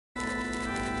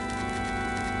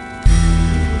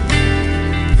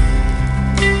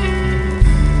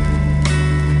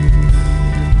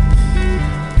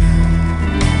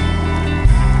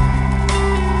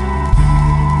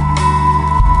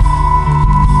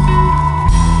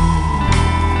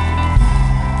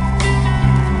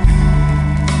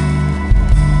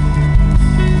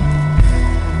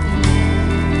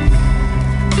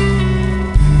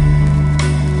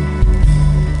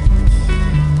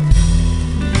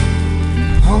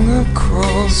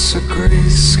across a grey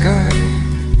sky,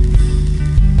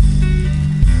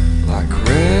 like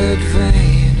red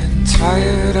vein and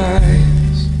tired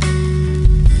eyes,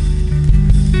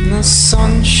 and the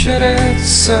sun shed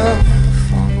itself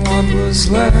on what was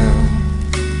left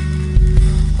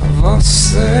of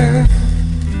us there,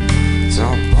 as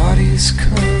our bodies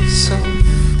could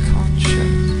self-conscious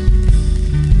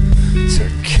to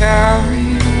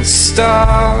carry the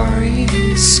starry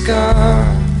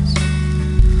scars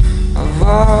of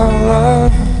our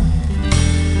love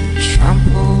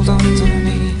trampled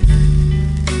underneath.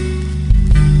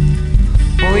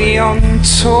 We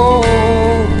untold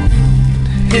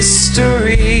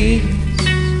histories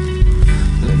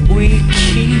that we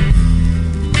keep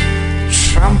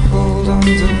trampled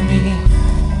underneath.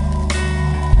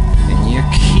 And you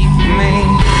keep me,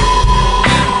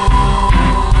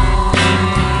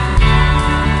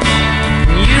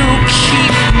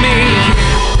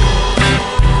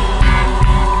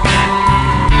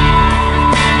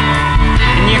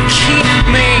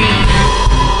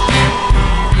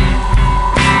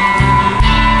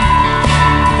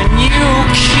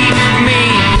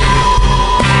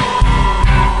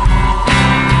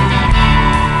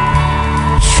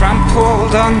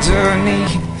 trampled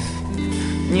underneath.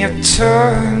 And you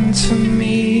turn to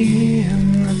me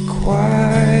in the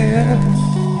quiet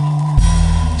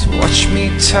to watch me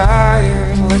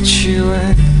tired, let you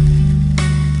in.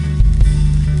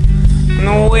 And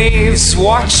the waves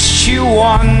watched you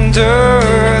wander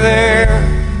there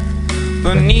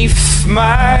beneath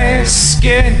my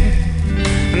skin.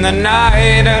 And the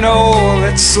night and all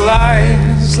its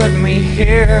lies led me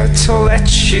here to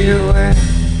let you in.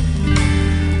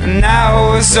 And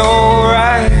now as all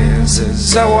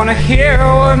rises, I wanna hear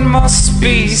what must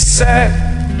be said.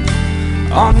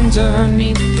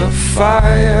 Underneath the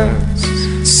fires,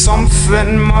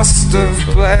 something must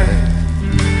have bled.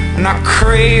 And I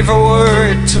crave a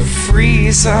word to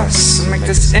freeze us and make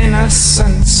this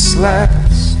innocence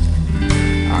last.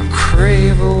 I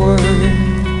crave a word.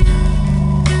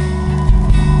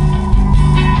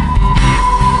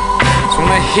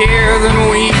 Wanna hear that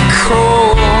we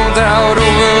crawled out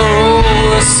over all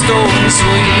the stones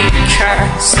we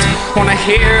cast. Wanna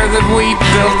hear that we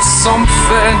built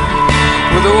something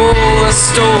with all the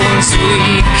stones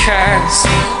we cast.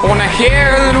 Wanna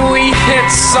hear that we hit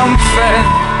something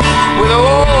with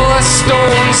all the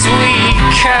stones we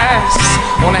cast.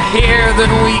 Wanna hear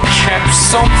that we kept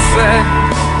something,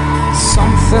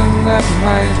 something that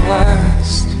might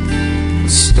last. A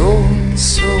stone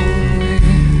so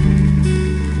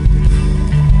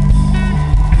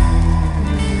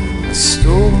a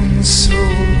stone so